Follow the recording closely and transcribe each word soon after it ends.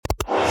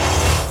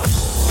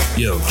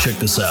Yo, check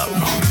this out.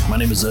 My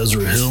name is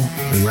Ezra Hill,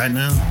 and right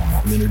now,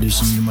 I'm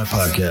introducing you to my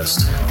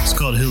podcast. It's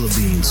called Hill of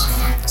Beans.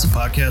 It's a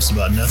podcast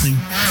about nothing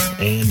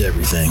and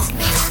everything.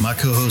 My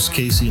co-host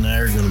Casey and I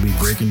are going to be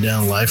breaking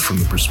down life from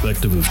the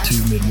perspective of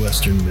two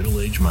Midwestern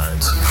middle-aged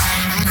minds.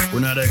 We're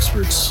not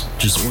experts,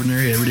 just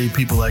ordinary, everyday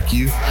people like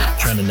you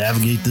trying to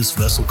navigate this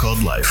vessel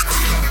called life.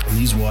 And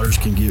these waters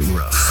can get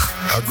rough.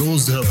 Our goal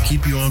is to help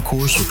keep you on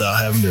course without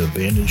having to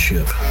abandon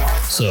ship.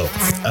 So,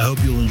 I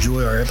hope you'll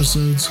enjoy our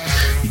episodes.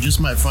 You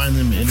just might find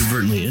them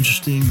inadvertently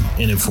interesting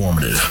and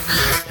informative.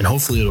 And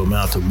hopefully it'll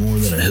amount to more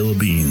than a hill of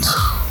beans.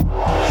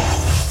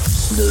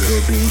 The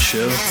Hill Beans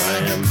Show. I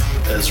am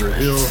Ezra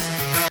Hill,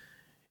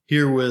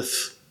 here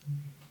with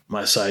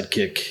my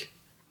sidekick,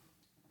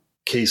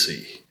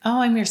 Casey.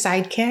 Oh, I'm your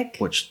sidekick?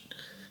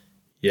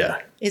 Yeah.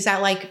 Is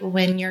that like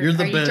when are you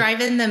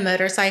driving the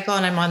motorcycle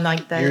and I'm on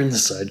like You're in the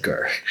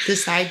sidecar. The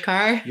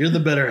sidecar? You're the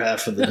better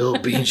half of the Hill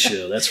Beans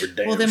Show. That's for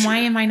damn Well, then why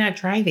am I not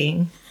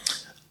driving?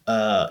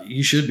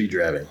 You should be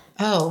driving.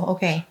 Oh,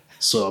 okay.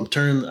 So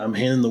I'm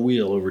handing the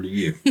wheel over to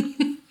you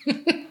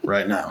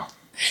right now.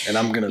 And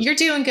I'm going to... You're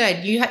doing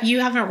good. You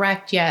haven't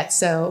wrecked yet,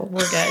 so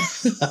we're good.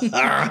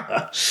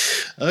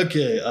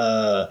 Okay.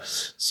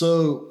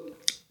 So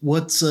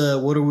what's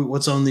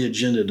on the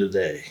agenda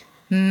today?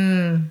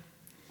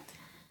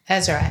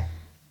 Ezra,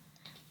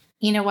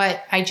 you know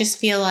what? I just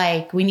feel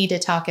like we need to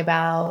talk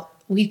about,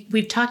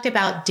 we've talked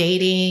about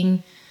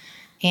dating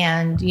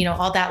and, you know,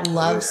 all that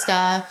love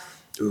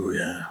stuff. Oh,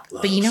 yeah.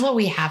 Love. But you know what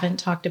we haven't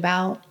talked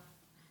about?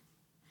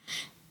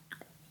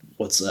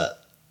 What's that?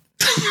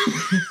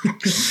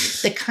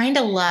 The kind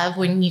of love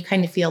when you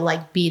kind of feel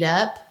like beat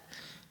up,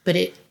 but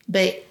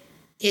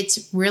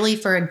it's really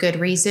for a good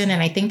reason.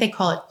 And I think they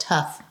call it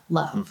tough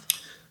love.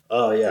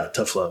 Oh, yeah.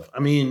 Tough love.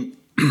 I mean...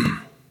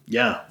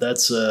 Yeah,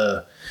 that's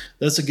a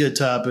good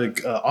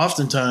topic.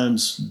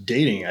 Oftentimes,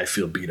 dating, I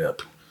feel beat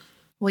up.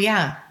 Well,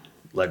 yeah.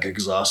 Like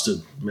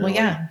exhausted mentally,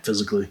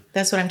 physically.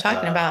 That's what I'm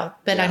talking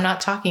about. But yeah. I'm not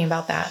talking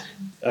about that.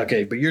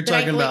 Okay, but you're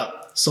talking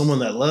about someone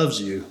that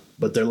loves you,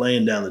 but they're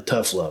laying down the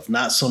tough love,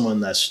 not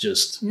someone that's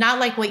just not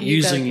like what you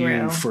using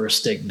you for a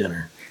steak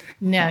dinner.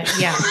 No,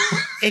 yeah,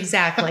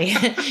 exactly.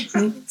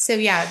 So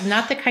yeah,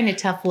 not the kind of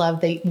tough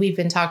love that we've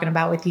been talking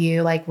about with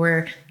you, like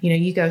where, you know,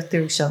 you go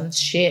through some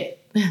shit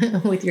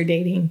with your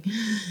dating.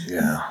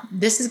 Yeah.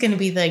 This is going to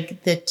be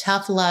like the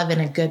tough love in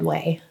a good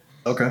way.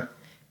 Okay.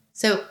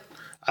 So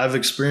I've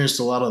experienced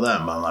a lot of that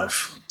in my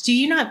life. Do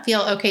you not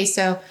feel, okay,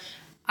 so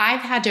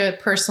I've had to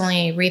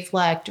personally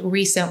reflect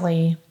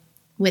recently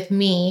with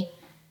me,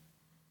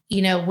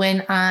 you know,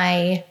 when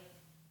I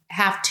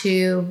have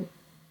to,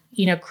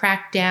 you know,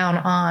 crack down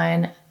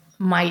on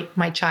my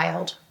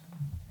child.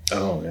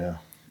 Oh, yeah.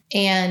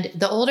 And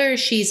the older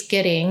she's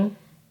getting,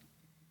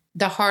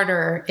 the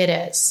harder it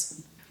is.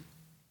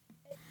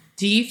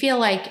 Do you feel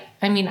like,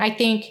 I mean, I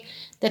think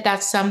that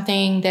that's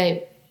something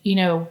that, you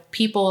know,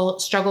 people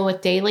struggle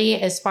with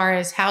daily as far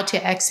as how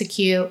to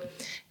execute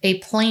a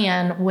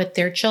plan with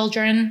their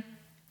children,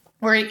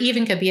 or it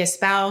even could be a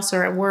spouse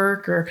or at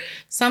work or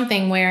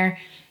something where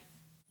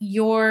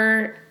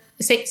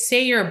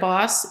say you're a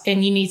boss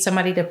and you need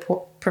somebody to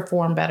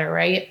perform better,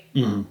 right?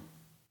 Mm-hmm.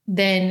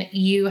 Then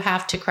you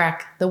have to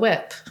crack the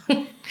whip.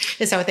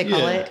 Is that what they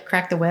call it?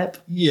 Crack the whip?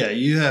 Yeah,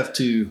 you have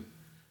to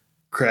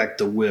crack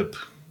the whip.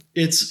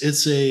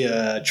 It's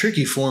a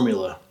tricky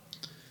formula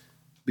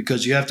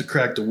because you have to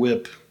crack the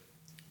whip,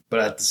 but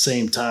at the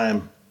same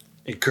time,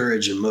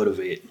 encourage and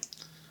motivate.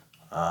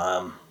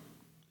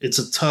 It's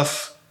a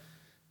tough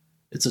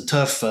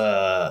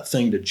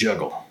thing to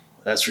juggle.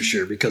 That's for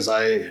sure, because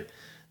I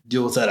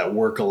deal with that at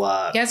work a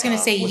lot. Yeah, I was going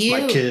to say with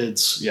my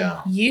kids.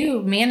 Yeah,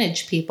 you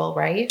manage people,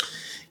 right?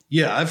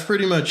 Yeah, I've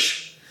pretty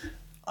much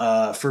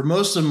for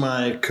most of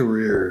my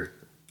career,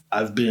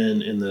 I've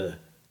been in the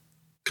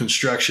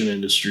construction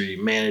industry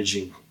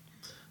managing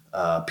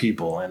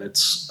people, and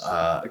it's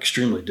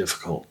extremely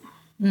difficult.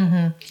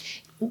 Mm-hmm.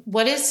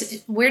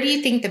 Where do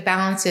you think the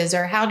balance is,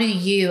 or how do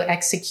you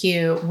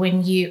execute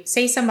when you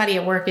say somebody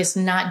at work is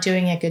not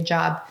doing a good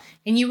job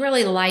and you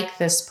really like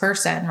this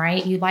person,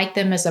 right? You like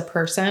them as a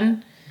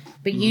person,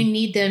 but you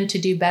need them to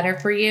do better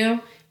for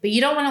you, but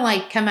you don't want to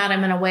like come at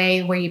them in a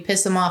way where you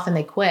piss them off and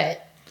they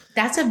quit.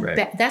 That's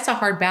a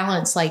hard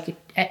balance, like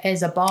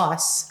as a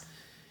boss,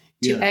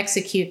 to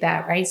execute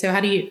that, right? So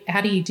how do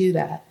you do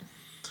that?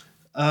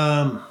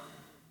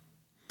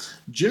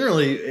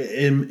 Generally,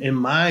 in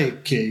my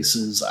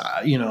cases,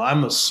 you know,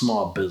 I'm a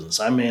small business.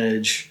 I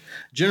manage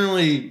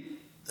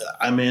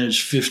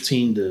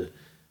 15 to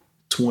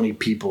 20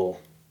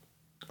 people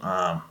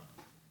at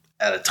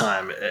a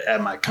time at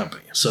my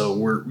company. So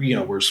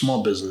we're a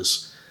small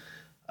business.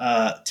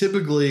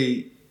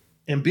 Typically,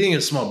 and being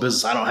a small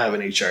business, I don't have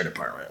an HR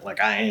department.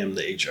 Like I am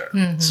the HR.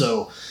 Mm-hmm.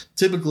 So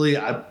typically,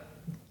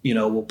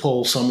 we'll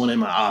pull someone in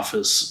my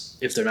office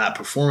if they're not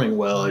performing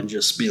well and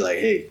just be like,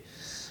 hey,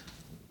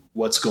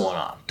 what's going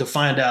on? To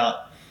find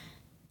out,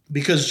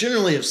 because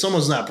generally if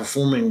someone's not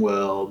performing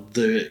well,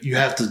 you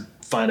have to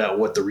find out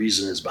what the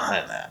reason is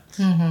behind that.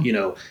 Mm-hmm. You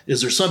know,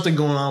 is there something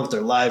going on with their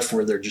life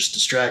where they're just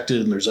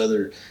distracted and there's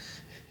other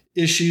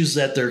issues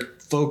that they're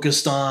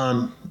focused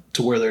on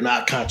to where they're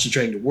not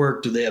concentrating to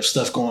work? Do they have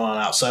stuff going on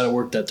outside of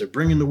work that they're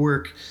bringing to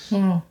work?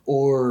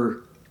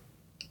 Or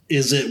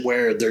is it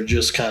where they're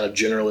just kind of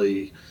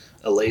generally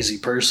a lazy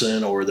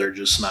person, or they're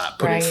just not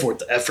putting forth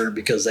the effort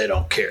because they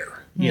don't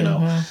care? You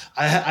know,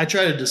 I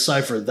try to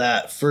decipher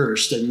that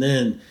first, and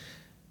then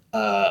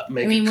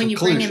make when you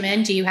bring him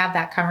in, do you have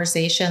that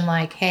conversation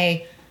like,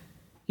 hey,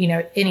 you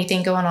know,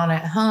 anything going on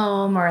at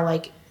home, or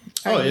like,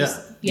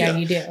 yeah,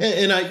 you do.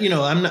 And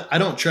I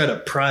don't try to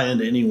pry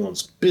into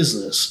anyone's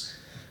business.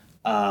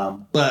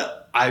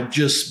 But I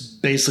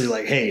just basically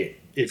like, hey,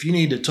 if you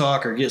need to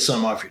talk or get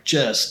something off your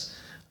chest,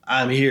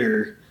 I'm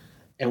here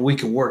and we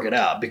can work it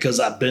out, because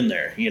I've been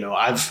there. You know,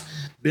 I've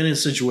been in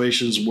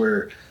situations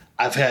where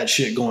I've had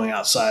shit going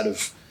outside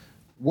of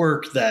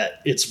work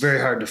that it's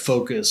very hard to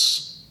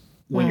focus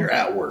when you're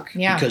at work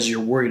because you're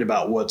worried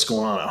about what's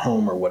going on at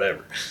home or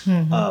whatever.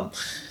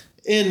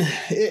 And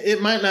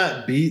it might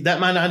not be, that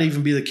might not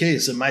even be the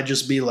case. It might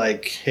just be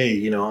like, hey,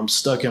 you know, I'm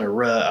stuck in a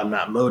rut. I'm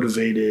not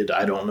motivated.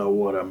 I don't know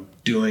what I'm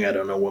doing. I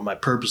don't know what my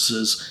purpose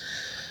is.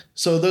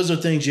 So those are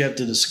things you have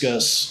to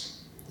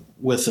discuss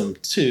with them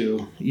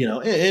too, you know,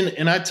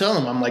 and I tell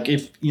them, I'm like,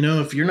 if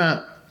you're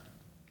not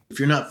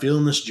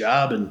feeling this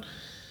job and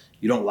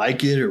you don't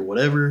like it or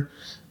whatever,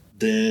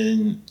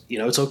 then, you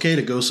know, it's okay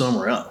to go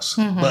somewhere else.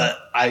 But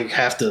I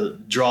have to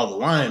draw the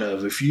line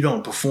of, if you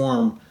don't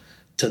perform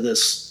to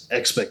this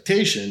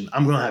expectation,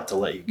 I'm going to have to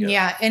let you go.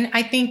 Yeah. And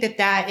I think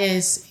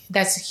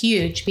that's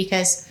huge,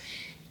 because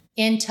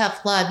in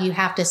tough love, you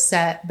have to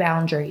set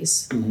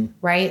boundaries,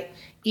 right?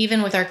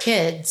 Even with our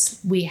kids,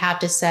 we have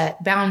to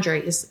set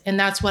boundaries. And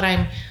that's what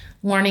I'm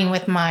learning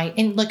with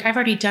and look, I've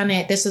already done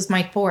it. This is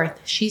my 4th.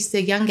 She's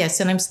the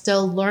youngest, and I'm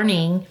still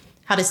learning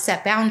how to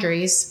set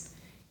boundaries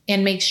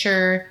and make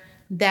sure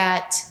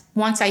that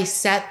once I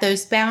set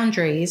those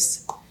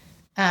boundaries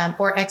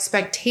or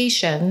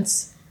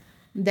expectations,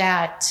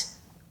 that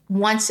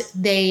once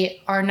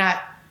they are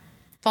not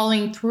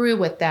following through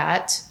with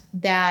that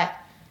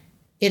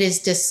it is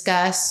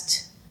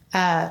discussed,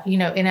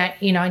 and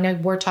I know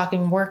we're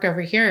talking work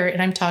over here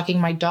and I'm talking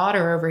my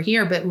daughter over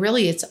here, but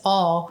really it's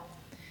all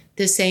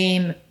the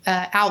same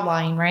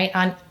outline, right?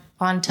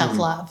 On tough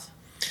love.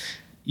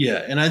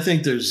 Yeah. And I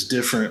think there's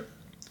different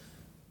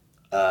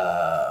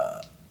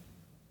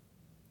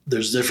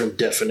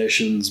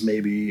definitions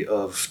maybe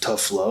of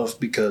tough love,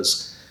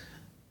 because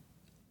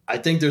I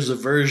think there's a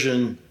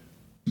version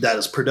that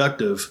is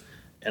productive,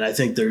 and I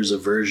think there's a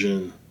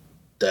version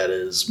that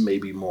is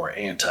maybe more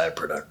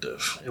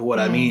anti-productive. And what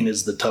I mean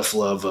is the tough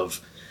love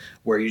of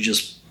where you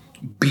just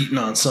beating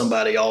on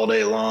somebody all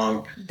day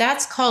long.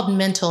 That's called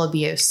mental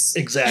abuse.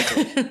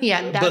 Exactly.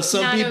 Yeah, that's but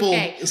some not people,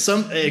 okay.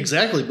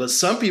 But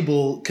some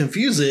people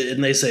confuse it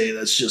and they say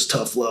that's just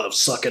tough love.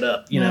 Suck it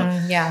up, you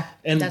know. Yeah.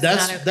 And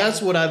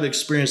that's what I've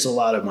experienced a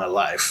lot of my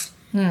life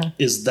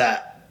is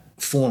that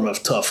form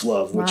of tough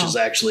love, which is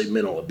actually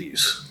mental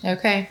abuse.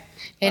 Okay.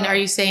 And are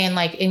you saying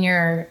like in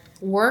your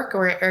work,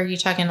 or are you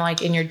talking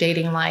like in your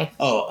dating life?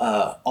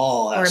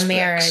 All aspects. Or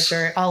marriage,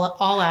 or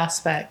all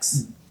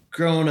aspects.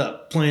 Growing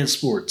up, playing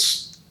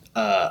sports,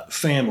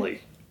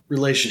 family,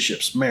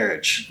 relationships,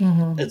 marriage.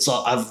 It's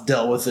all, I've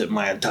dealt with it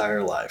my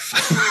entire life.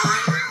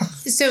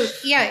 So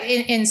yeah,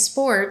 in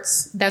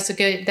sports, that's a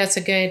good.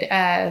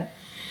 I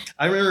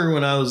remember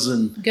when I was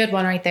in good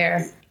one right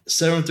there.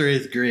 7th or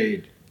 8th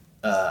grade,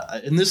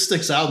 and this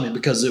sticks out to me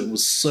because it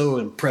was so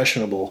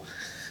impressionable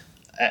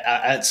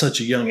at such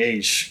a young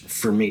age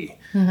for me.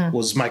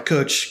 Was my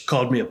coach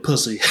called me a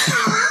pussy.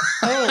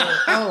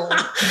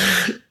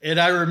 And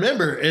I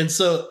remember, and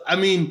so I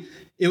mean,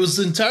 it was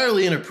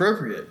entirely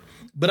inappropriate.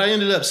 But I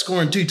ended up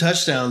scoring 2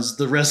 touchdowns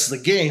the rest of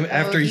the game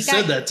after he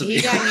said that to me.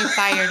 He got you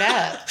fired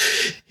up.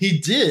 He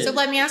did. So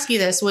let me ask you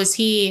this: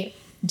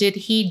 did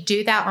he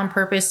do that on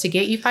purpose to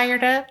get you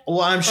fired up?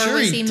 Well, I'm sure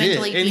he did.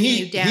 Mentally and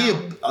you down? He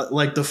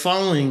like the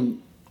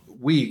following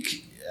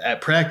week at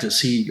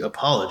practice, he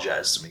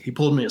apologized to me. He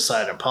pulled me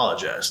aside and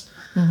apologized.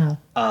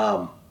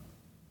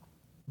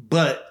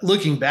 But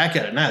looking back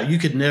at it now,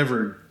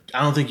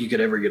 I don't think you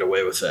could ever get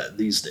away with that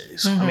these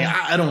days. I mean,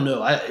 I don't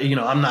know.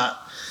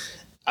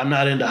 I'm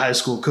not into high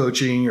school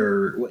coaching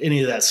or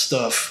any of that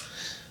stuff.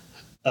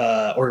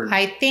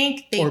 I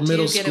think they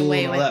do get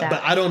away with that.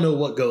 But I don't know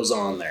what goes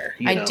on there.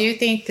 I do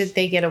think that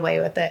they get away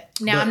with it.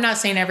 Now, I'm not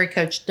saying every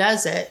coach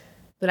does it,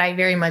 but I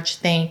very much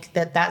think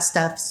that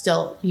stuff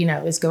still,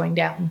 is going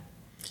down.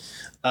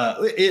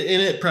 And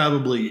it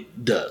probably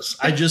does.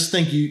 I just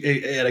think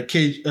being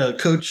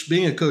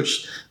a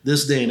coach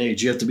this day and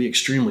age, you have to be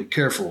extremely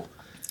careful.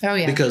 Oh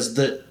yeah, because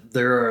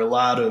there are a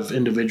lot of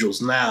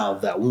individuals now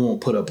that won't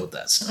put up with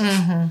that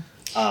stuff.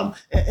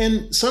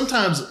 And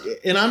sometimes,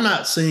 and I'm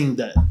not saying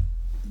that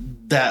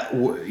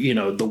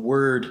the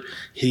word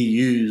he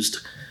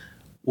used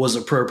was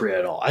appropriate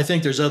at all. I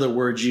think there's other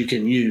words you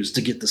can use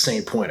to get the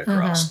same point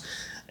across,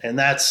 and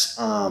that's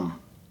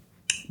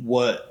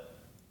what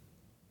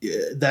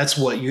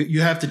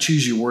you have to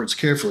choose your words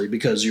carefully,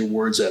 because your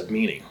words have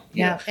meaning.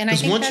 Yeah. And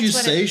because once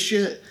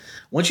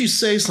you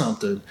say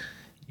something,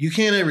 you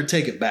can't ever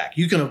take it back.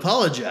 You can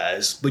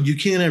apologize, but you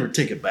can't ever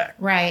take it back.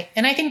 Right.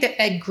 And I think that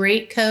a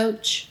great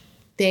coach,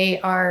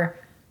 they are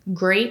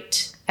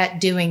great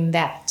at doing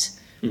that.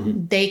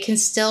 Mm-hmm. They can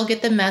still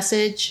get the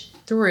message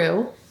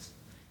through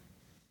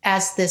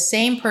as the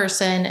same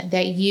person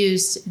that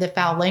used the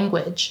foul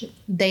language.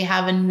 They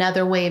have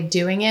another way of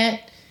doing it.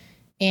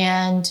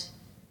 And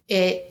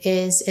it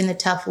is in the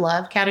tough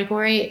love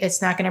category. It's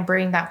not going to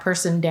bring that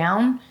person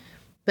down,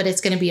 but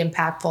it's going to be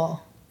impactful.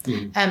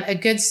 Mm-hmm. A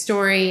good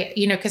story,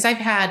 because I've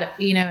had,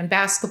 in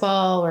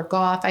basketball or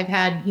golf, I've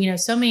had,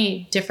 so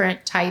many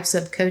different types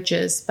of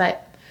coaches,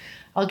 but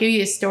I'll give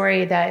you a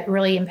story that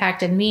really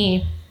impacted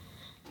me.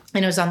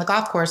 And it was on the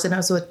golf course, and it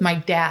was with my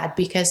dad,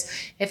 because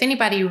if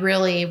anybody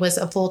really was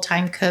a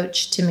full-time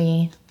coach to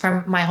me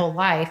from my whole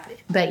life,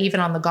 but even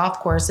on the golf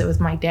course, it was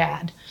my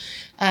dad.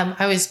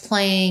 I was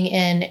playing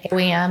in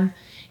AWAM,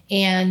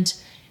 and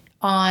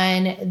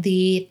on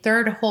the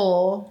third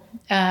hole,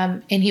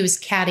 and he was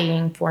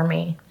caddying for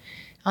me.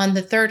 On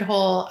the third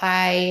hole,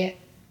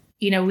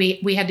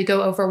 we had to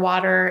go over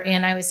water,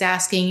 and I was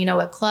asking,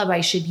 what club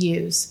I should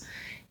use.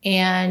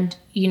 And,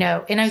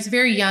 and I was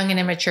very young and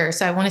immature,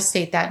 so I want to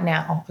state that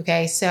now.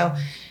 Okay. So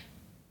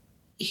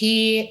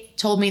he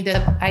told me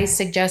that I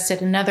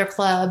suggested another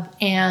club,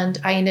 and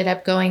I ended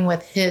up going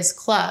with his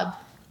club.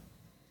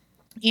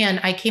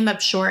 And I came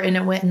up short, and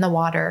it went in the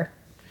water.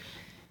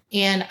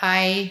 And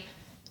I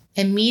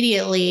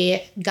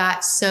immediately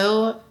got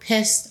so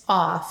pissed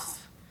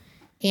off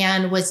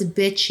and was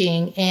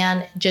bitching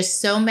and just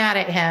so mad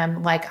at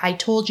him. Like, I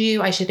told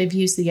you I should have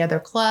used the other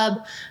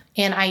club.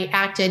 And I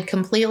acted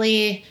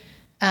completely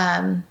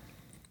in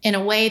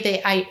a way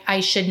that I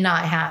should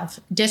not have.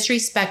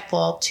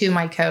 Disrespectful to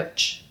my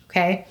coach,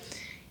 okay?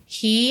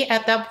 He,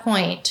 at that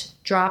point,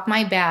 dropped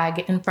my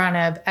bag in front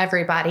of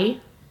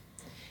everybody.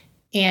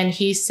 And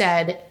he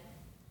said,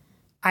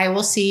 I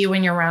will see you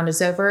when your round is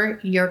over.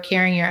 You're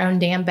carrying your own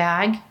damn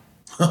bag.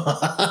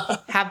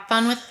 Have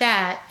fun with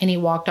that. And he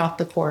walked off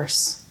the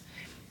course.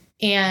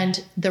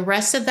 And the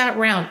rest of that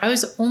round, I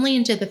was only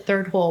into the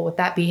third hole with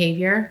that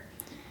behavior.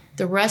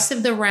 The rest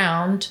of the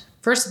round,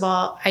 first of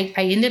all, I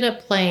ended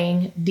up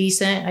playing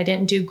decent. I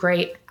didn't do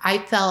great. I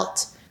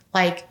felt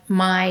like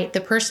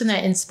the person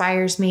that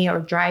inspires me or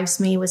drives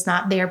me was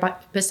not there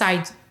but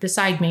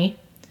beside me.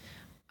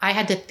 I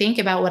had to think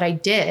about what I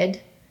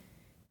did.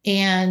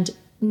 And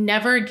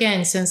never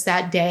again since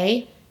that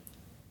day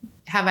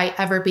have I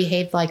ever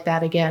behaved like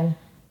that again.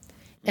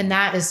 And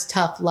that is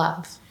tough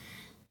love.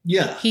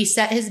 Yeah. He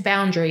set his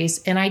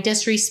boundaries, and I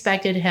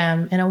disrespected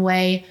him in a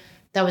way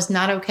that was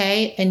not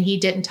okay, and he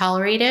didn't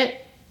tolerate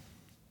it,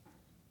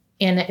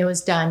 and it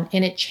was done.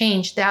 And it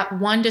changed that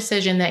one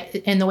decision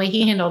and the way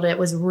he handled it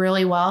was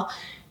really well.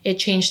 It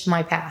changed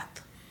my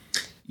path.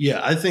 Yeah,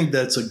 I think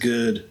that's a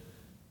good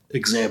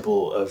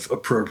example of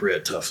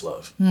appropriate tough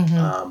love,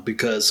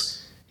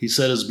 because he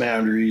set his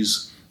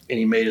boundaries and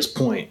he made his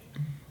point,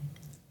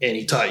 and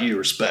he taught you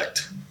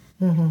respect.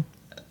 Mm-hmm.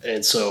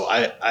 And so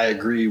I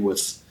agree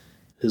with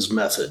his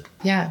method.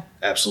 Yeah,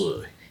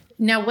 absolutely.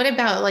 Now, what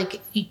about, like,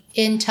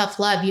 in tough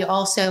love, you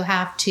also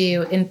have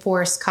to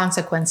enforce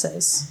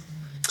consequences.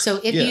 So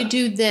if you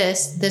do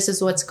this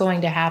is what's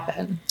going to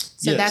happen.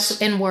 So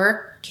that's in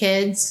work,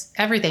 kids,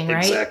 everything,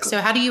 right? Exactly.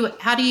 So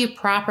how do you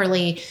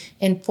properly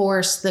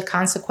enforce the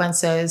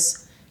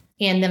consequences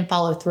and then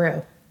follow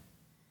through?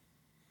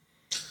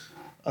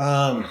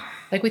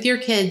 Like with your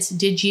kids,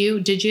 did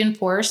you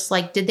enforce,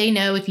 like, did they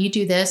know if you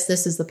do this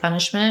is the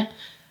punishment?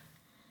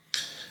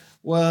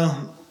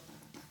 Well,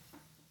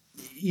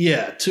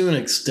 yeah, to an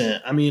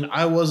extent. I mean,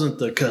 I wasn't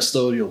the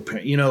custodial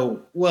parent,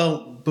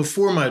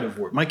 before my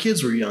divorce. My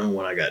kids were young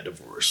when I got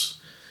divorced.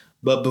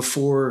 But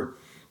before,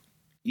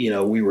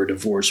 we were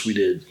divorced, we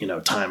did,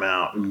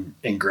 timeout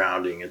and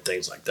grounding and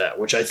things like that,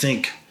 which I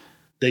think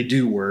they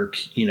do work.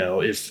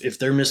 If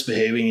they're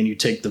misbehaving and you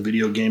take the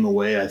video game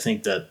away, I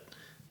think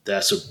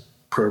that's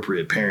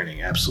appropriate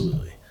parenting.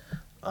 Absolutely.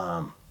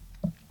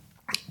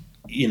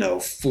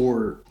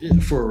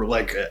 For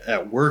like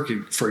at work,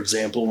 for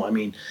example, I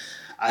mean,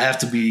 I have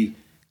to be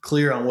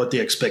clear on what the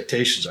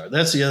expectations are.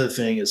 That's the other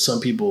thing, is some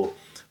people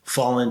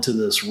fall into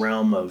this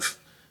realm of,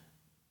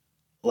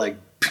 like,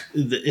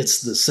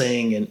 it's the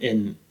saying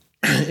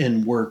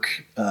in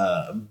work,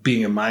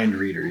 being a mind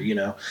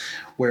reader,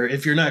 where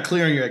if you're not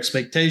clear on your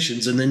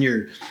expectations and then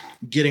you're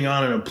getting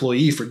on an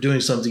employee for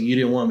doing something you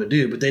didn't want them to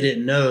do, but they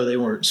didn't know they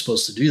weren't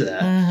supposed to do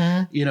that.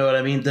 Mm-hmm. You know what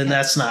I mean? Then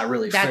that's not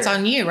really fair. That's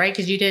on you, right?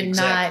 Because you did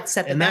not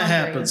set the boundaries. And that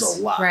happens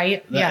a lot.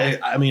 Right? Yeah.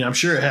 I mean, I'm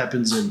sure it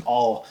happens in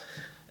all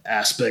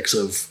aspects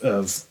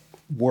of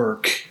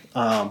work,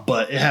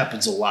 but it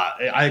happens a lot.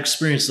 I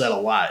experienced that a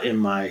lot in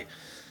my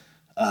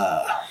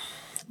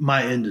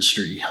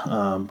industry,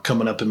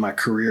 coming up in my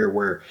career,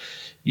 where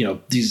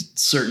these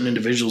certain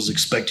individuals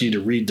expect you to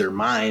read their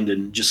mind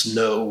and just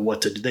know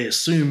what to do. They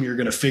assume you're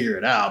going to figure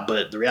it out,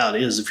 but the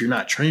reality is, if you're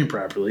not trained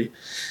properly,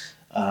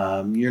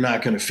 you're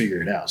not going to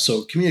figure it out.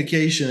 So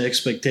communication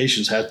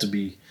expectations have to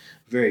be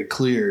very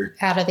clear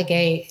out of the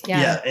gate.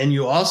 Yeah. And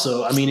you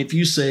also, I mean, if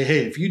you say, hey,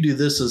 if you do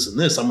this, this, and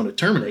this, I'm going to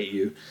terminate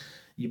you.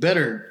 you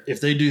better,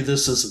 if they do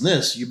this, this, and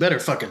this, you better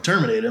fucking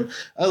terminate them.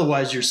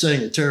 Otherwise, you're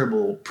setting a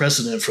terrible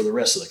precedent for the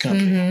rest of the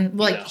company.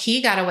 Well,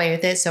 he got away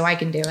with it, so I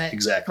can do it.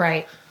 Exactly.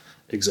 Right.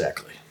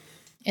 Exactly.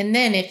 And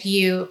then if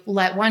you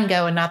let one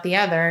go and not the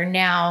other,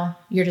 now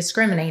you're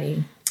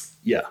discriminating.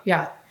 Yeah.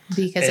 Yeah.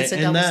 Because it's a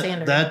double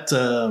standard.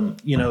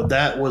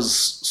 That was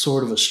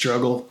sort of a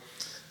struggle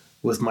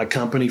with my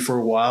company for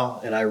a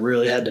while. And I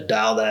really had to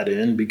dial that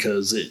in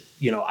because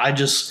I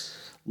just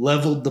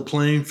leveled the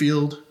playing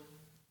field.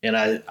 And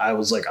I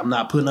was like, I'm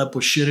not putting up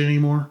with shit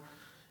anymore.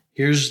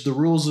 Here's the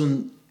rules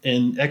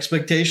and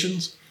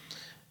expectations.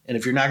 And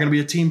if you're not going to be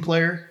a team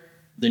player,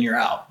 then you're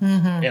out.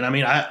 Mm-hmm. And I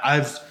mean,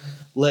 I've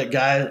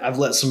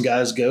let some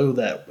guys go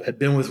that had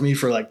been with me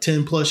for like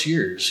 10 plus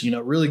years,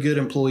 really good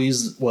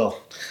employees.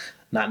 Well,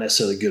 not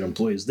necessarily good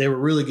employees. They were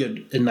really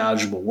good and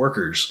knowledgeable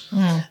workers.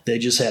 Mm. They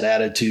just had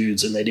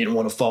attitudes and they didn't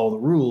want to follow the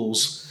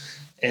rules.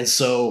 And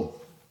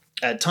so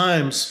at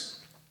times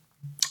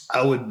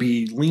I would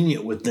be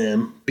lenient with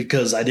them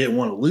because I didn't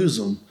want to lose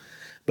them,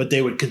 but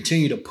they would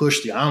continue to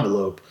push the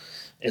envelope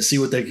and see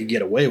what they could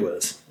get away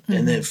with. Mm-hmm.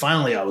 And then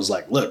finally I was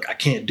like, look, I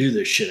can't do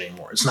this shit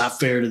anymore. It's not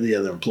fair to the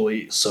other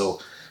employees. So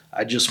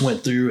I just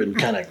went through and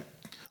kind of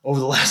over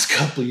the last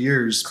couple of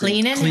years,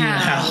 cleaning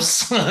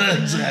house.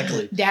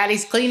 Exactly.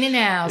 Daddy's cleaning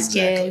house,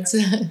 kids.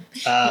 And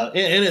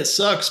it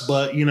sucks,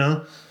 but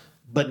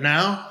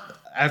now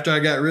after I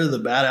got rid of the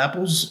bad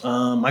apples,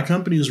 my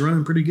company is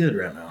running pretty good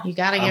right now. You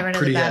got to get rid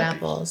of the bad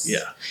apples.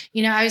 Yeah.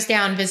 I was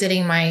down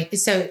visiting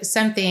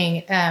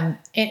and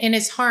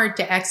it's hard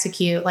to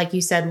execute, like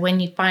you said, when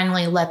you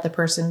finally let the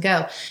person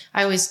go.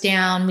 I was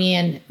down, me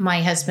and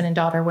my husband and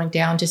daughter went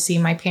down to see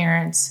my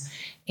parents,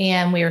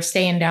 and we were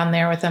staying down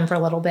there with them for a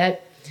little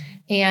bit.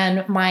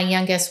 And my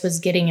youngest was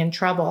getting in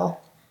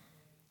trouble.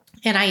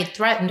 And I had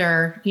threatened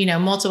her,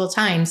 multiple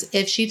times.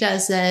 If she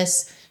does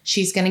this,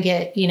 she's going to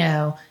get,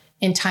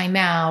 in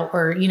timeout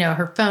or,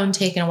 her phone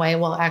taken away.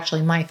 Well,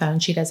 actually my phone,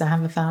 she doesn't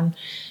have a phone.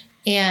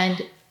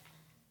 And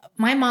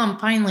my mom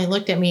finally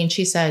looked at me and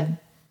she said,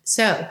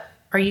 so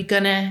are you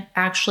going to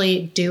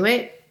actually do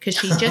it? Because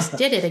she just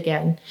did it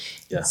again.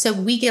 Yeah. So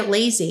we get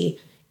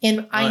lazy.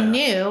 And I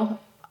knew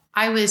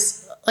I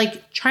was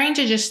like trying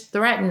to just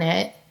threaten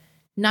it,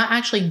 not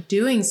actually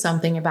doing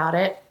something about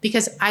it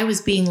because I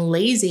was being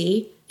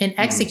lazy and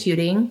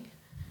executing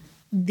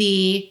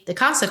the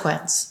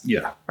consequence.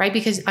 Yeah. Right.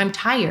 Because I'm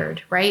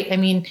tired. Right. I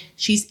mean,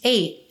 she's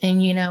 8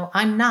 and,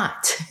 I'm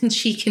not, and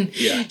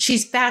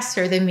she's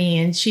faster than me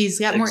and she's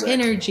got more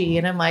energy.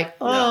 And I'm like,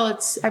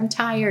 I'm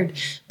tired.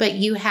 But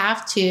you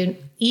have to,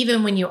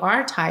 even when you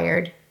are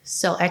tired,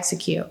 still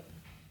execute.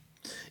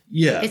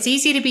 Yeah. It's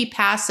easy to be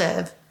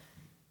passive.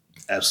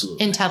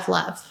 Absolutely. In tough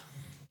love.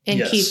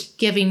 And keep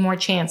giving more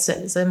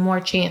chances and more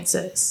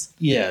chances.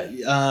 Yeah.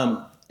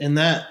 And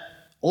that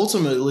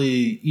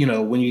ultimately,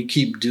 when you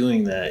keep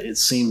doing that, it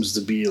seems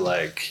to be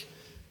like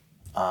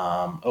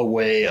a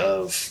way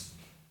of,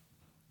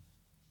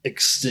 I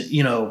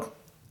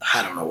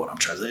don't know what I'm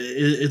trying to say.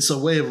 It's a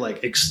way of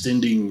like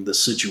extending the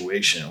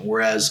situation,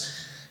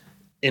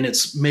 and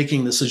it's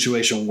making the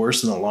situation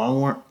worse in the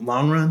long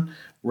run.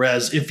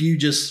 Whereas if you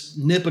just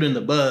nip it in the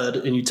bud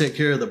and you take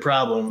care of the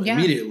problem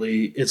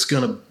immediately, it's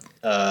going to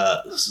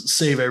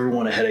save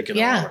everyone a headache in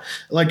the long run.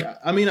 Like,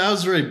 I mean, I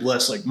was very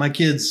blessed. Like, my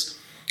kids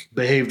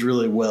behaved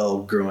really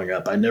well growing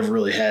up. I never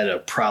really had a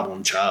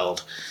problem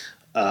child.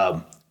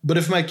 But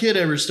if my kid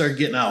ever started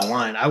getting out of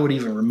line, I would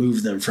even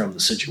remove them from the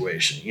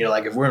situation.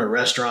 Like if we're in a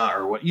restaurant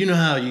or what,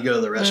 how you go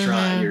to the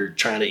restaurant and you're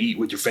trying to eat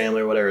with your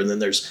family or whatever, and then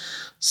there's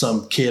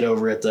some kid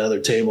over at the other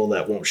table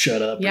that won't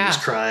shut up and is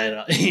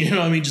crying,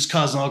 just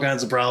causing all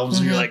kinds of problems.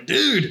 And you're like,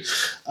 dude,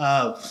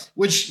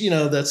 which,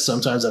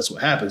 sometimes that's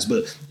what happens.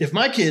 But if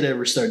my kid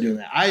ever started doing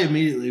that, I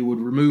immediately would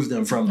remove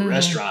them from the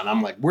restaurant.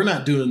 I'm like, we're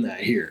not doing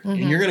that here.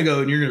 And you're going to go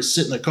and you're going to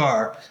sit in the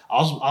car.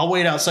 I'll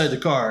wait outside the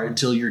car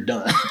until you're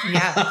done.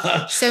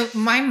 Yeah. So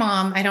my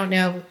mom, I don't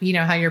know,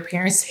 how your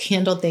parents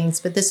handled things,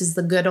 but this is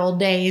the good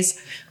old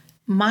days.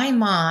 My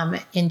mom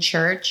in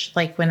church,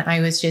 like when I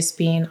was just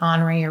being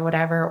ornery or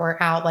whatever,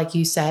 or out, like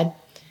you said,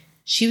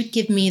 she would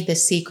give me the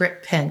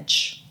secret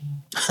pinch.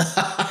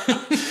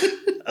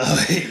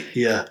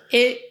 Yeah.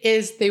 It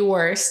is the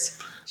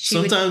worst.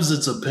 Sometimes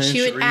it's a pinch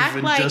or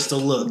even just a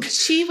look.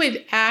 She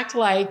would act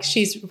like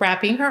she's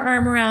wrapping her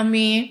arm around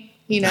me,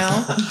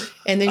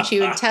 and then she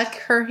would tuck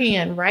her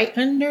hand right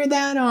under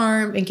that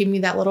arm and give me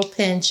that little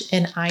pinch.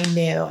 And I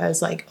knew, I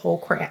was like, oh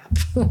crap.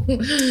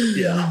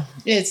 Yeah.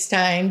 It's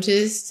time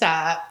to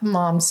stop.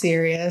 Mom's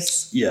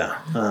serious. Yeah.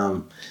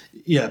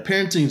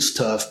 Parenting's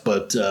tough,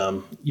 but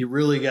you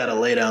really got to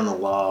lay down the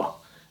law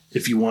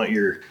if you want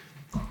your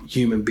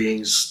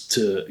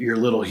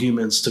little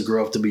humans to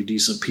grow up to be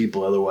decent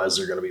people. Otherwise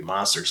they're going to be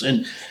monsters.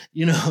 And,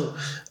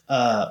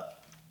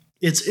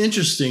 it's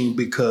interesting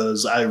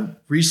because I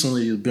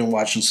recently have been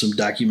watching some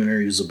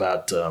documentaries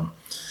about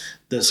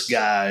this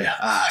guy.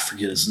 I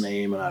forget his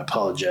name and I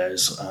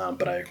apologize,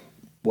 but I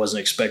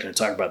wasn't expecting to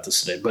talk about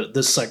this today. But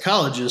this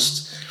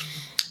psychologist,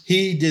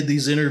 he did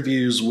these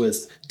interviews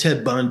with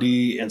Ted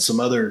Bundy and some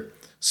other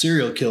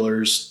serial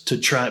killers to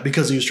try,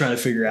 because he was trying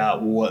to figure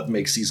out what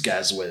makes these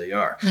guys the way they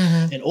are.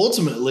 And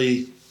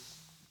ultimately,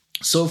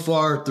 so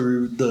far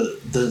through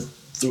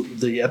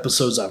the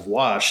episodes I've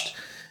watched,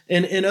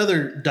 and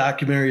other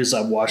documentaries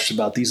I've watched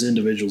about these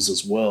individuals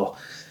as well,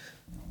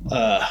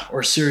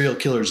 or serial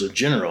killers in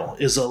general,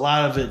 is a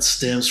lot of it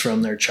stems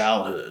from their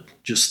childhood,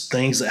 just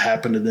things that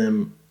happened to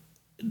them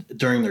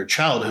during their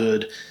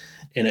childhood,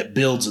 and it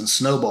builds and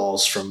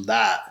snowballs from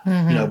that,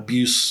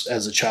 abuse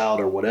as a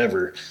child or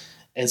whatever.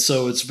 And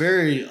so it's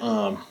very,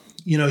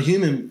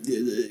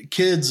 human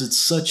kids, it's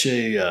such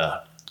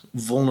a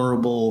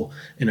vulnerable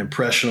and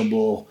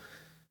impressionable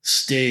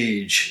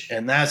stage,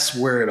 and that's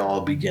where it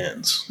all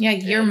begins. Yeah,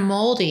 you're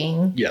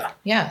molding. Yeah.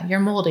 Yeah, you're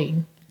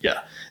molding.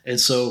 Yeah. And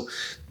so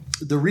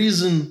the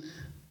reason,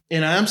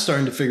 and I'm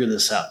starting to figure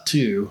this out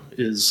too,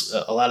 is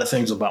a lot of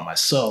things about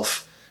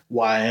myself,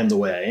 why I am the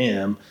way I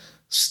am,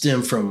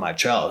 stem from my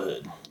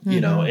childhood,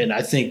 and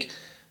I think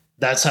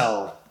that's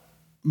how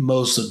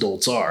most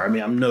adults are. I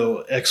mean, I'm no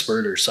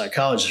expert or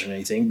psychologist or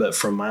anything, but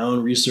from my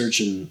own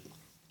research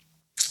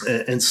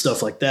and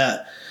stuff like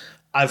that,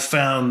 I've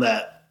found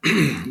that,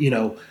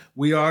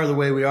 we are the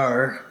way we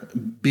are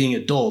being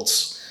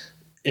adults,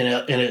 and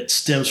it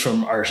stems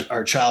from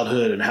our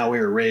childhood and how we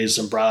were raised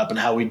and brought up and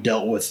how we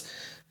dealt with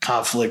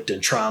conflict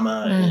and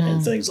trauma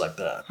and things like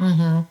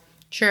that.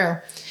 True.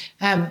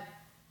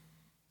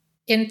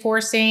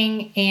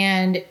 Enforcing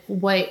and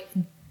what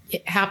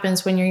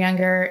happens when you're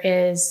younger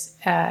is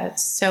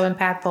so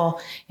impactful,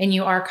 and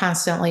you are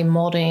constantly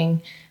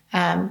molding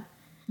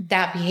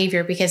that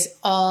behavior, because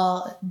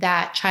all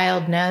that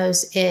child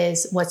knows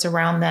is what's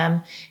around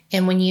them.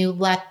 And when you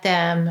let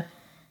them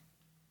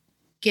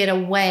get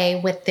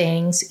away with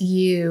things,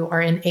 you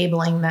are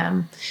enabling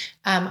them.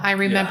 I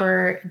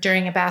remember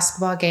during a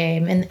basketball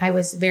game, and I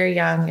was very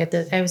young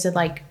I was at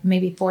like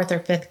maybe 4th or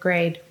 5th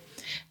grade.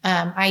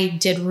 I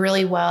did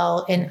really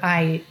well, and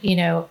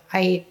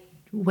I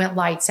went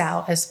lights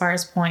out as far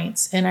as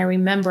points. And I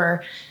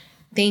remember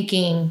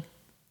thinking,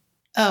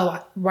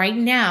 oh, right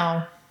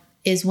now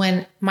is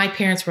when my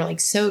parents were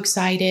like so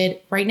excited.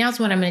 Right now is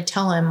when I'm going to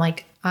tell him,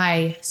 like,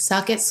 I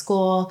suck at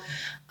school.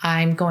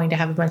 I'm going to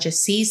have a bunch of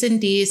C's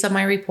and D's on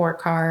my report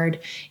card,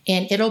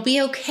 and it'll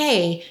be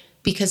okay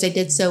because I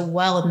did so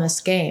well in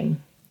this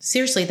game.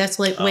 Seriously, that's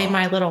the way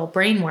my little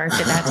brain worked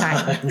at that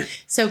time.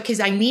 So, because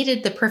I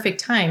needed the perfect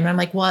time. And I'm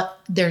like, well,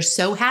 they're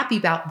so happy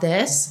about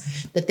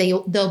this that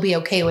they'll be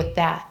okay with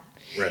that.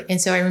 Right. And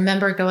so I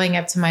remember going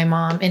up to my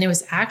mom, and it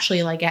was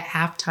actually like at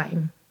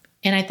halftime.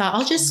 And I thought,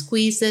 I'll just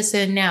squeeze this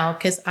in now,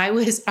 because I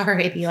was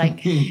already like,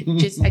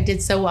 I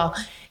did so well.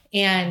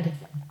 And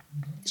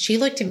she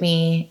looked at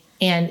me,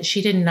 and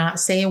she did not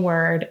say a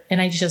word.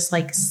 And I just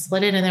like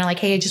slid it in there like,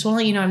 hey, I just want to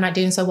let you know I'm not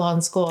doing so well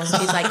in school. And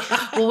she's like,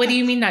 well, what do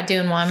you mean not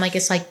doing well? I'm like,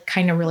 it's like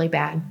kind of really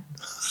bad.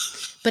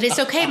 But it's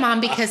okay, Mom,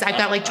 because I've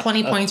got like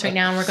 20 points right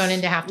now and we're going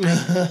into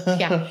halftime.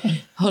 Yeah.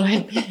 Hold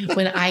on.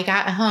 When I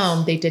got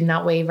home, they did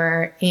not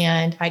waver,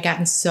 and I got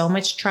in so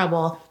much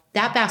trouble.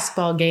 That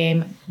basketball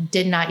game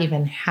did not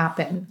even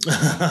happen.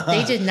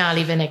 They did not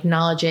even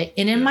acknowledge it.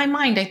 And in my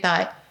mind, I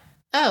thought,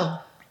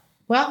 oh,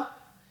 well,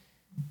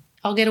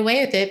 I'll get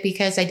away with it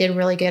because I did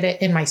really good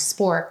in my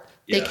sport.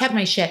 They kept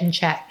my shit in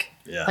check.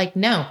 Yeah. Like,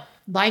 no,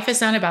 life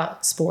is not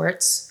about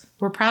sports.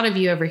 We're proud of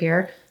you over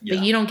here,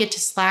 but you don't get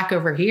to slack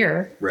over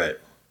here. Right.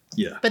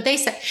 Yeah. But they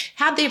said,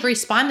 had they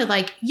responded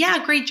like,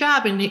 yeah, great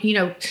job. And,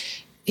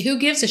 who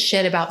gives a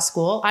shit about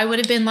school? I would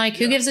have been like,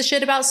 who gives a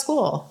shit about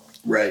school?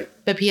 Right.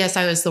 But P.S.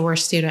 I was the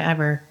worst student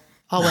ever.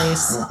 Always.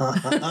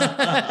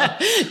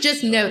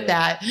 Just note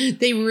that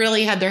they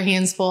really had their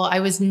hands full. I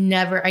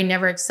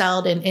never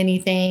excelled in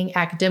anything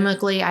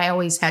academically. I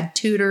always had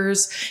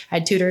tutors. I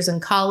had tutors in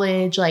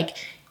college. Like,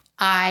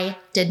 I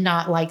did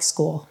not like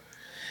school.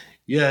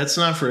 Yeah. It's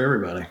not for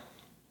everybody.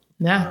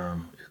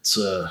 No.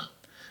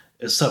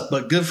 It's tough,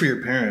 but good for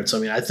your parents. I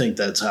mean, I think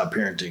that's how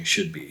parenting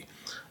should be.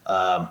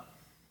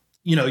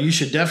 You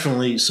should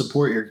definitely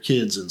support your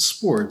kids in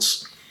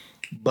sports,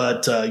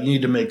 but you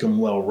need to make them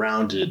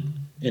well-rounded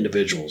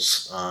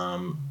individuals,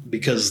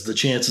 because the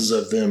chances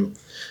of them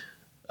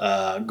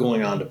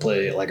going on to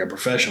play like a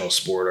professional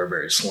sport are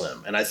very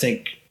slim. And I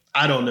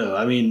don't know.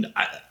 I mean,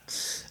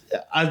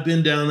 I've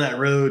been down that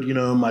road.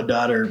 My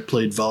daughter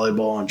played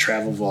volleyball and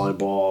travel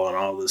volleyball and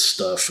all this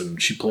stuff, and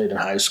she played in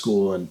high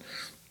school, and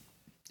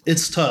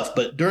it's tough.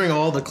 But during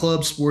all the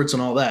club sports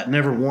and all that,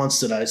 never once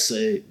did I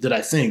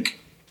think,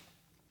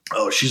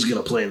 oh, she's going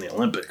to play in the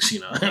Olympics,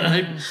 And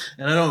I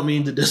don't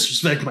mean to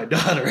disrespect my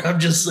daughter. I'm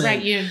just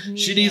saying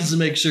she needs to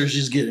make sure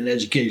she's getting an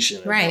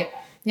education. Right.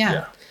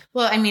 Yeah.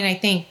 Well, I mean, I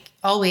think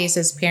always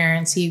as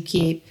parents,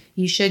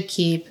 you should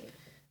keep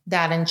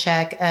that in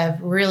check of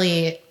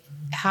really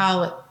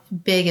how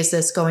big is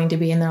this going to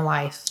be in their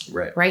life?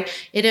 Right. Right.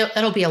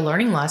 It'll be a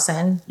learning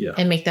lesson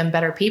and make them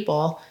better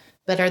people.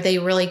 But are they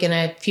really going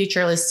to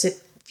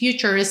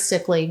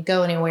futuristically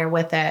go anywhere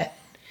with it?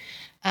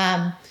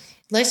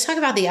 Let's talk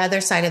about the other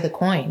side of the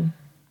coin.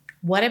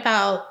 What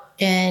about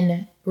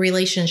in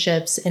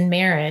relationships and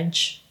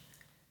marriage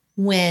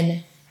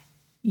when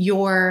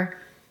your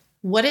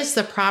what is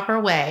the proper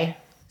way?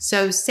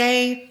 So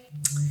say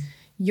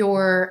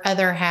your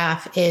other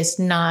half is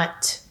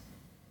not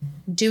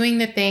doing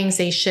the things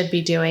they should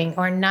be doing,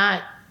 or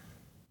not,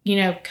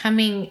 they're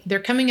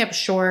coming up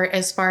short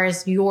as far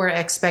as your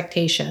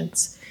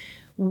expectations.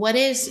 What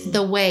is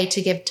the way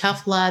to give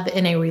tough love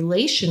in a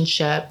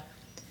relationship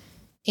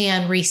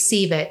and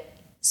receive it?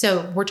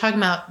 So we're talking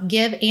about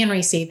give and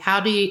receive. How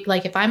do you,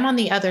 like, if I'm on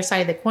the other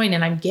side of the coin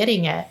and I'm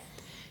getting it,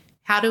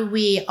 how do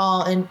we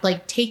all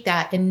take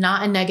that in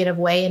not a negative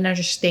way and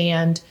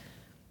understand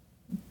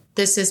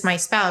this is my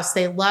spouse,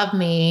 they love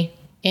me,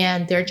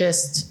 and they're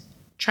just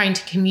trying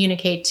to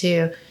communicate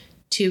to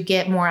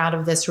get more out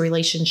of this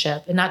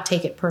relationship and not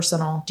take it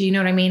personal. Do you know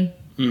what I mean?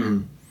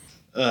 Mm-hmm.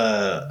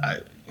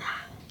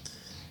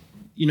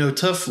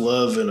 Tough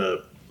love in a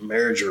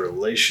marriage or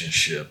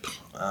relationship.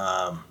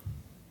 I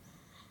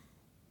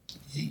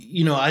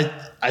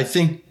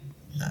think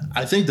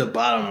the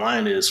bottom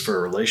line is, for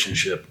a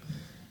relationship,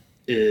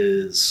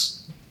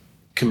 is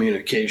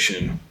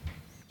communication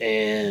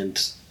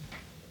and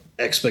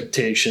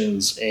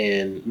expectations,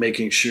 and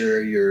making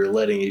sure you're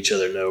letting each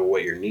other know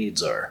what your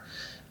needs are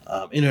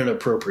in an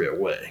appropriate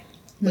way.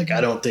 Like,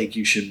 I don't think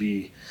you should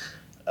be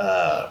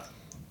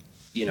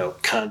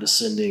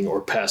condescending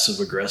or passive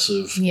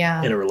aggressive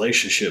in a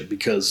relationship,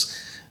 because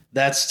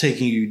that's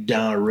taking you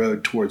down a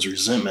road towards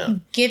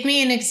resentment. Give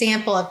me an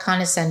example of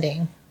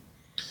condescending.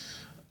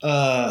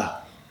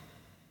 Like,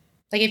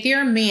 if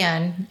you're a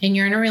man and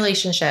you're in a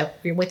relationship,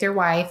 you're with your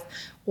wife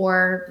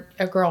or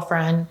a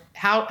girlfriend,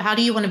 how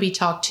do you want to be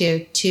talked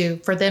to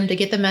for them to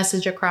get the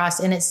message across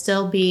and it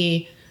still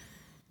be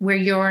where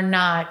you're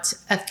not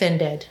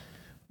offended?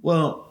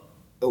 Well,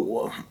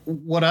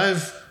 what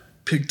I've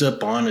picked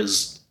up on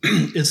is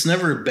it's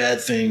never a bad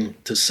thing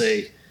to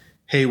say,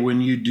 hey,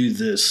 when you do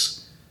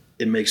this,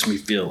 it makes me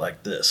feel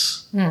like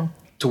this.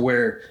 To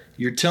where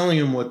you're telling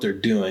them what they're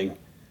doing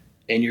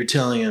and you're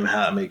telling them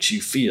how it makes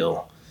you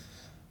feel,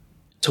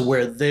 to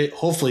where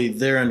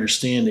they're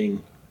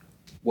understanding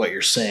what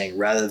you're saying,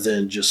 rather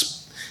than just,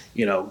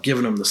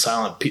 giving them the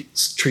silent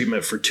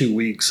treatment for 2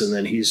 weeks and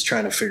then he's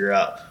trying to figure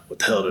out, what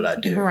the hell did I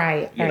do?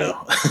 Right. You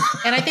know?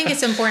 And I think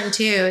it's important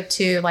too,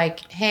 to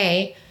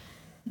hey,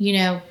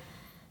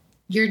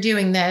 you're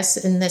doing this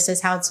and this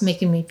is how it's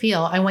making me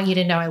feel. I want you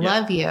to know I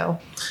love you,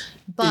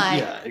 but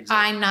exactly.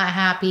 I'm not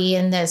happy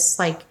in this.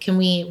 Can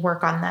we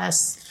work on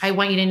this? I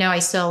want you to know I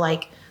still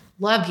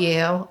love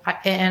you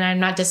and I'm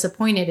not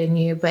disappointed in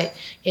you, but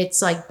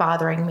it's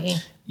bothering me.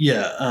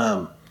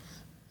 Yeah.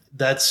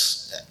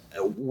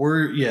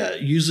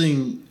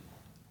 Using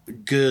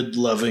good,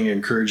 loving,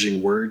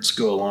 encouraging words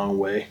go a long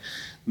way.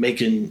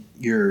 Making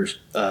your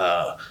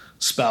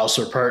spouse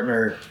or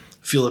partner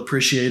feel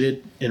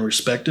appreciated and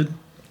respected.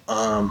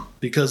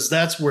 Because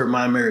that's where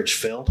my marriage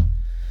failed.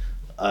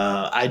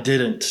 I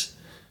didn't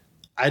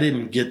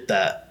get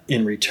that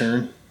in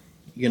return,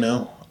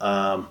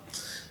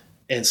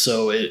 and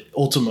so it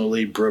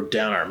ultimately broke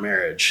down our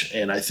marriage.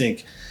 And I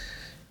think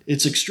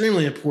it's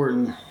extremely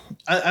important.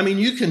 I mean,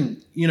 you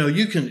can,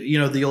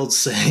 the old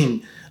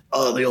saying,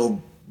 the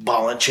old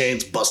ball and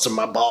chains busting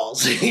my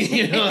balls. I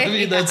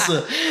mean, that's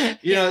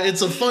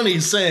it's a funny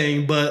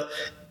saying, but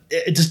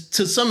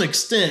to some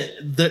extent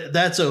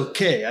that's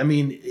okay. I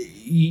mean,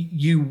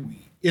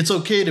 it's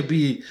okay to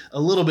be a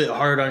little bit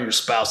hard on your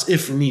spouse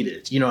if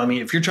needed. I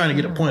mean, if you're trying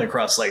to get a point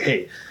across,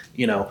 hey,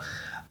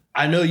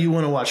 I know you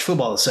want to watch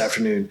football this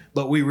afternoon,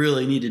 but we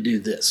really need to do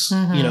this,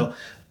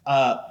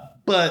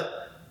 but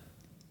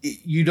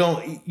you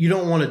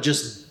don't want to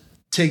just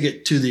take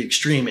it to the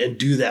extreme and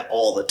do that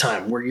all the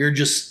time, where you're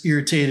just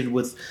irritated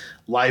with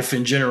life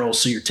in general,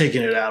 so you're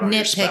taking it out on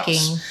your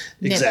spouse.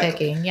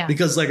 Exactly. Nitpicking, yeah.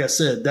 Because like I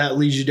said, that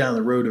leads you down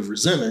the road of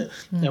resentment.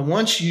 And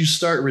once you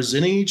start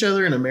resenting each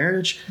other in a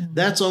marriage,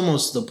 that's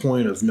almost the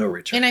point of no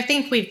return. And I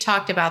think we've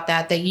talked about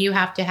that you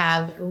have to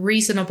have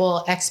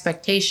reasonable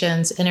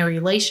expectations in a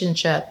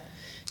relationship,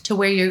 to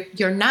where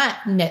you're not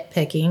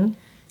nitpicking,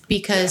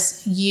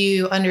 because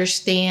you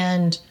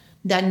understand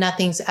that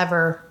nothing's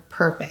ever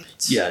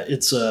perfect. Yeah,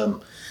 it's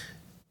a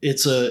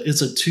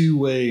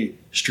two-way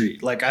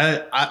street.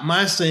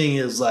 My saying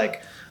is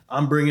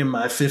I'm bringing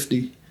my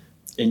 50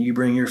 and you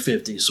bring your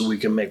 50 so we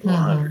can make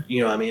 100.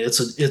 I mean, it's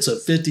a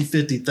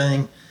 50-50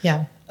 thing.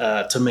 Yeah.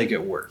 To make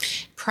it work.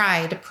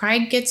 Pride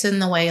gets in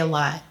the way a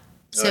lot.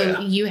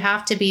 So you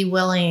have to be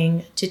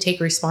willing to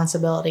take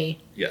responsibility.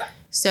 Yeah.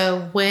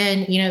 So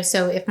when,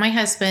 so if my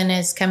husband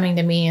is coming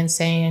to me and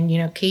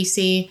saying,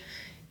 Casey,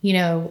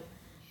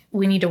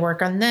 we need to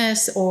work on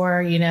this,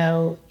 or,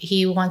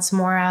 he wants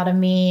more out of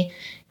me,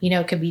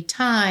 it could be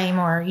time,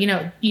 or,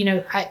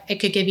 I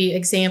could give you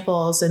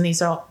examples, and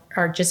these are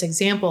just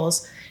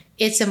examples.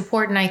 It's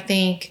important, I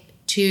think,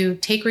 to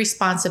take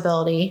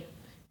responsibility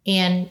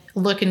and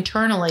look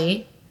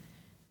internally,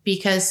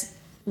 because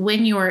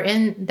when you are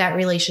in that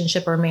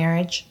relationship or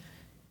marriage,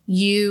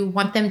 you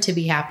want them to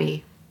be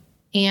happy.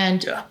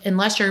 And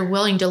unless you're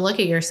willing to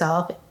look at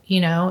yourself,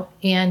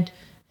 and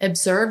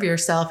observe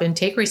yourself and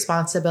take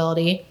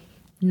responsibility,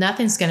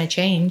 nothing's going to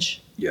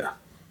change. Yeah.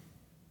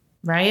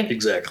 Right?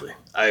 Exactly.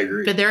 I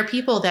agree. But there are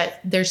people that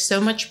there's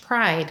so much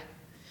pride,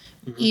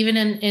 even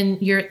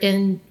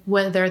in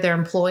whether they're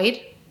employed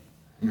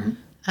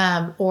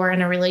or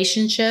in a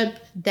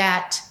relationship,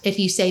 that if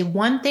you say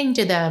one thing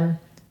to them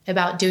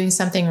about doing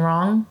something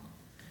wrong,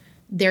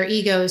 their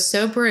ego is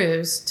so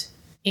bruised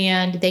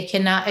and they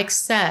cannot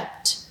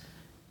accept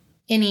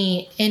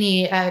any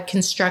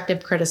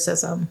constructive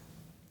criticism.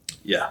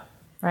 Yeah.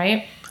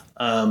 Right?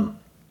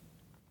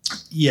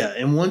 Yeah.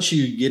 And once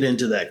you get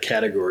into that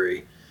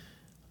category,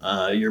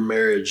 your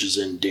marriage is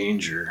in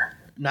danger,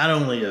 not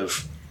only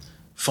of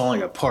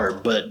falling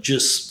apart, but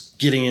just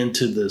getting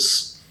into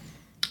this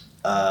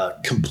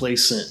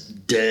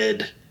complacent,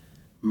 dead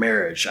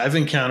marriage. I've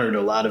encountered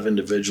a lot of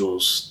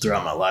individuals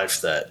throughout my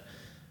life that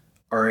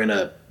are in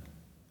a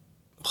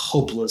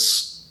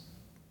hopeless,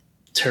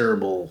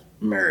 terrible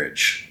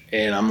marriage.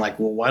 And I'm like,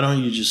 well, why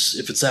don't you just,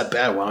 if it's that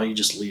bad, why don't you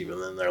just leave?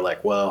 And then they're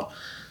like, well,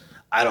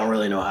 I don't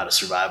really know how to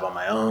survive on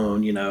my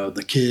own,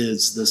 the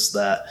kids, this,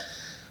 that.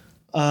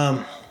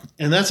 And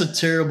that's a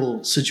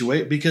terrible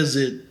situation because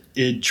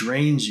it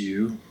drains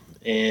you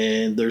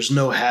and there's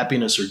no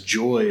happiness or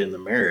joy in the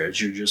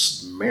marriage. You're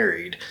just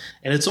married.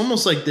 And it's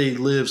almost like they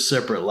live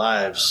separate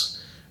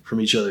lives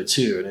from each other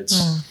too. And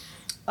it's,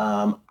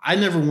 I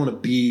never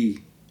want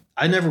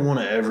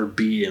to ever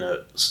be in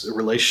a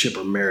relationship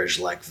or marriage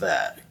like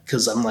that.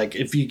 Cause I'm like,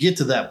 if you get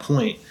to that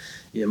point,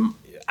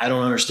 I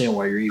don't understand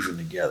why you're even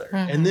together.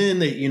 And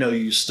then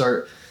you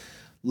start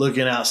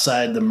looking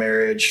outside the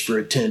marriage for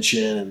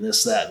attention and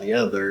this, that, and the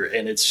other.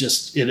 And it's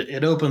just,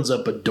 it opens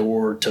up a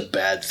door to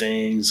bad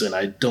things. And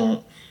I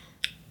don't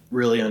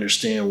really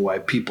understand why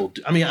people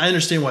do. I mean, I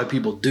understand why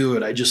people do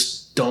it. I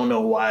just don't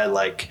know why,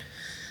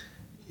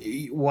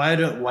 why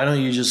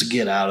don't you just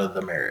get out of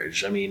the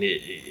marriage? I mean,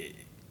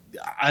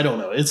 I don't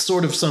know. It's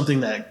sort of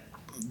something that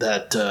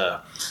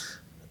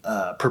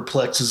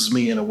perplexes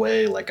me in a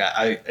way.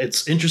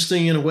 It's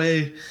interesting in a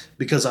way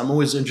because I'm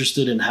always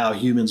interested in how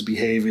humans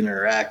behave and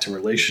interact in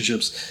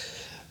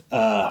relationships.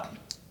 But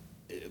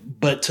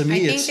to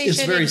me,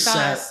 it's very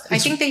sad. I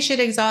think they should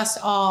exhaust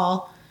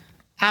all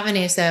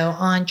avenues though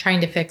on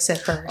trying to fix it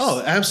first.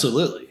 Oh,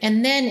 absolutely.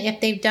 And then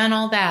if they've done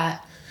all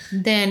that,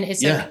 then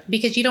it's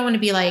because you don't want to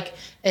be like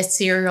a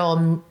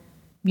serial,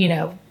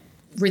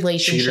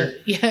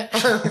 relationship. Cheater.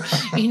 Yeah. Or,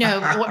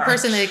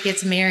 person that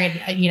gets married,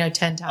 10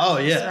 times. Oh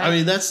yeah. Right? I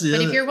mean, that's the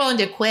But if you're willing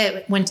to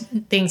quit when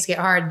things get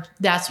hard,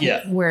 that's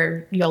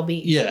where you'll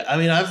be. Yeah. I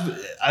mean,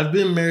 I've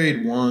been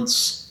married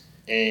once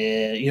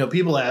and,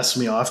 people ask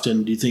me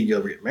often, do you think you'll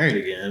ever get married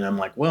again? And I'm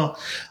like, well,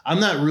 I'm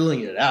not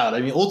ruling it out.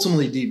 I mean,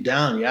 ultimately deep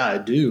down, yeah, I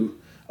do.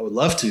 I would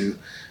love to,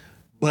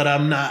 but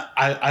I'm not,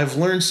 I've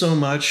learned so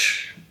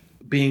much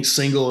being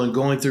single and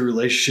going through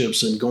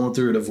relationships and going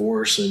through a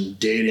divorce and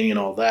dating and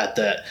all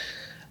that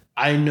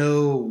I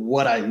know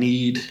what I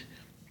need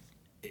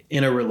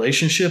in a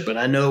relationship and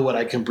I know what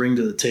I can bring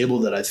to the table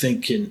that I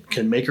think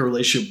can make a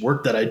relationship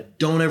work, that I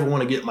don't ever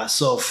want to get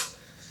myself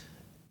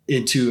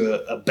into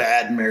a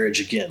bad marriage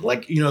again.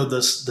 Like,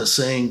 the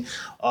saying,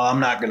 oh, I'm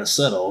not going to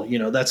settle,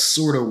 that's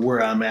sort of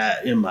where I'm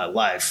at in my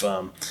life.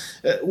 And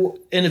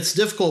it's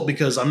difficult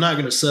because I'm not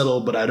going to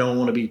settle, but I don't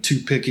want to be too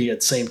picky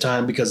at the same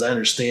time because I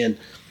understand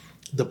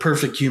the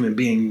perfect human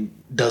being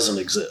doesn't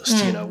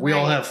exist. We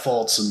all have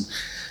faults and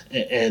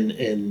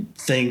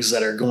things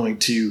that are going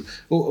to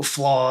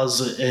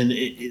flaws and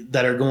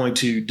that are going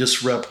to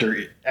disrupt or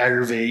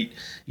aggravate,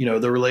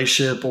 the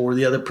relationship or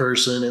the other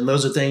person. And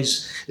those are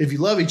things, if you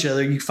love each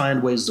other, you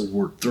find ways to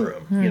work through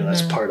them.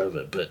 That's part of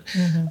it.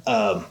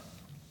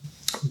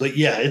 But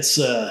yeah, it's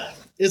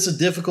a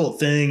difficult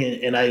thing.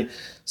 And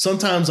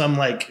sometimes I'm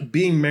like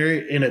being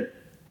married in a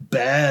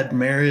bad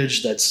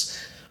marriage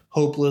that's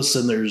hopeless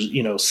and there's,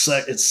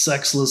 it's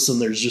sexless and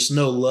there's just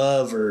no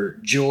love or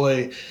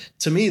joy.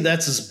 To me,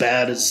 that's as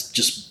bad as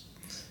just,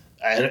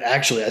 I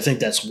think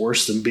that's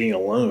worse than being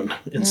alone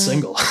and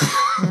single,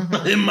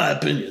 in my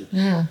opinion.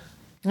 Yeah.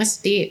 That's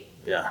deep.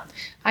 Yeah.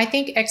 I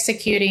think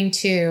executing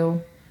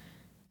to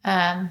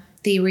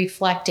the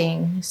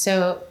reflecting.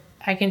 So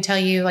I can tell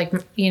you,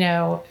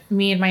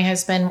 me and my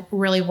husband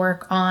really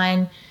work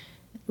on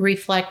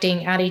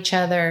reflecting at each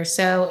other.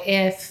 So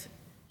if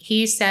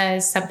he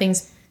says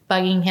something's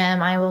bugging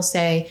him, I will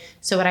say,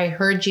 so what I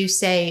heard you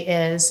say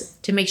is,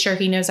 to make sure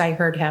he knows I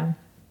heard him.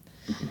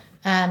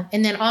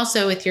 And then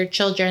also with your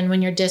children,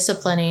 when you're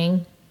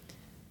disciplining,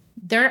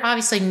 they're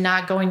obviously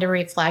not going to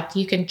reflect.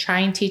 You can try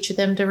and teach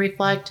them to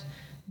reflect.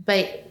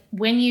 But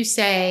when you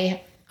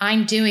say,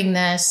 I'm doing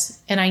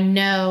this and I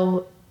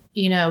know,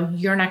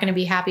 you're not going to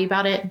be happy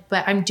about it,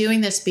 but I'm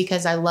doing this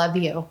because I love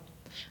you.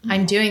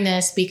 I'm doing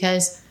this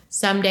because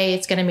someday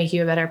it's going to make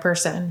you a better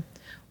person.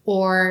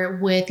 Or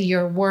with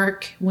your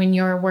work, when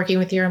you're working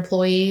with your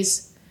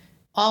employees,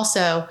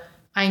 also,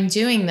 I'm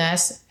doing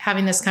this,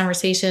 having this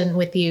conversation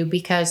with you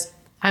because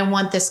I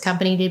want this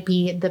company to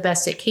be the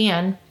best it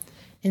can.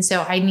 And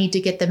so I need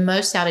to get the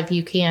most out of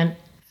you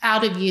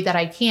that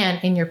I can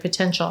in your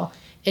potential.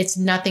 It's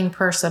nothing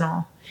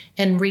personal.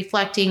 And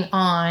reflecting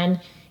on,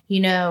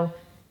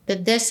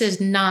 that this is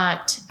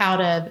not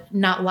out of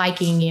not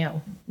liking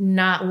you,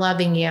 not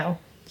loving you,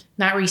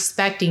 not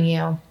respecting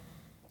you.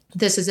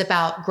 This is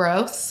about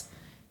growth,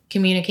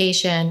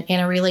 communication,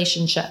 and a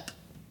relationship,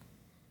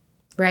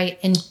 right?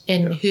 And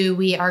who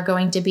we are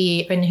going to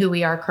be and who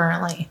we are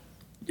currently.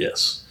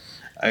 Yes,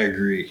 I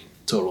agree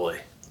totally.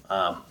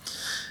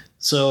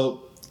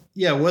 So,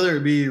 yeah, whether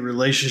it be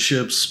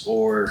relationships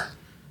or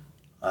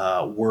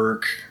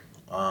work,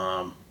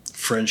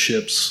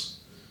 friendships,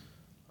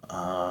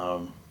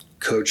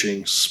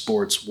 coaching,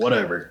 sports,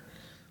 whatever.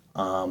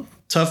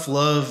 Tough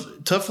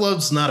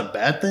love's not a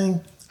bad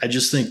thing. I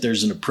just think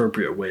there's an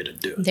appropriate way to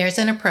do it. There's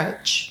an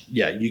approach.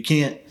 Yeah, you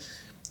can't,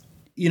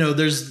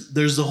 there's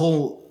the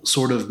whole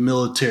sort of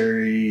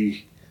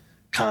military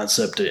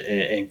concept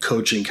and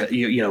coaching,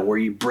 where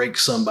you break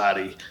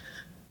somebody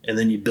and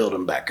then you build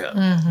them back up.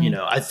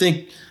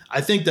 Mm-hmm. I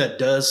think that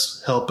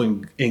does help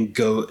and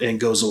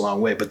goes a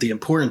long way. But the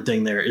important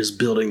thing there is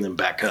building them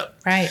back up.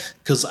 Right.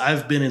 Because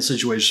I've been in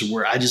situations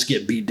where I just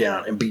get beat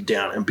down and beat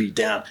down and beat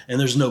down, and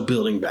there's no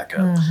building back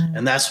up. Mm-hmm.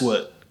 And that's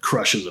what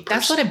crushes a person.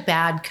 That's what a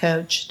bad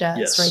coach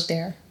does right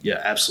there.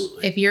 Yeah,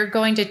 absolutely. If you're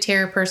going to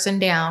tear a person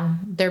down,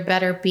 there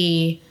better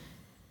be,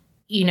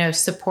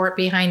 support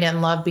behind it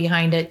and love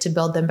behind it to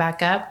build them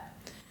back up.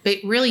 But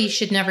really, you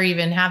should never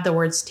even have the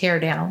words tear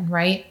down,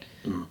 right?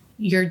 Mm.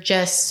 You're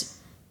just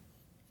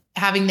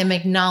having them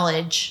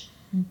acknowledge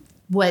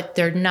that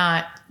they're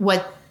not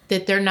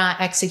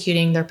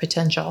executing their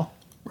potential.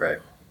 Right.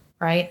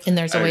 Right. And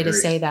there's a way to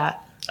say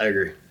that. I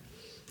agree.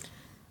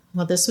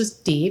 Well, this was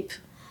deep.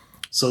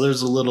 So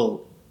there's a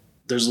little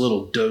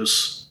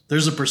dose.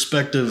 There's a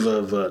perspective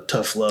of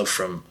tough love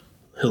from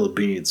Hill of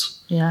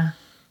Beans. Yeah.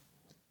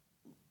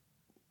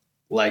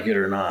 Like it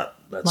or not.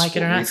 Take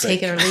it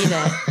or leave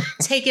it.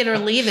 Take it or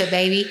leave it,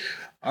 baby.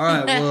 All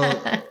right.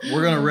 Well,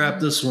 we're going to wrap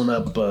this one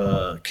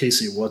up.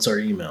 Casey, what's our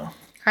email? All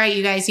right,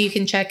 you guys, you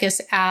can check us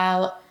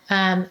out.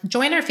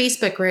 Join our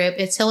Facebook group.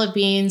 It's Hill of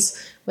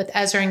Beans with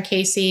Ezra and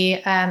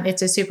Casey.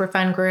 It's a super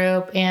fun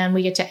group, and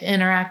we get to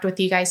interact with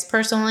you guys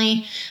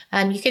personally.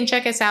 You can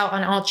check us out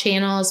on all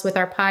channels with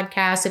our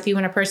podcast. If you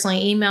want to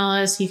personally email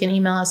us, you can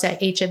email us at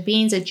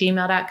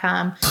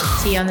hofbeans@gmail.com.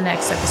 See you on the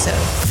next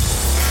episode.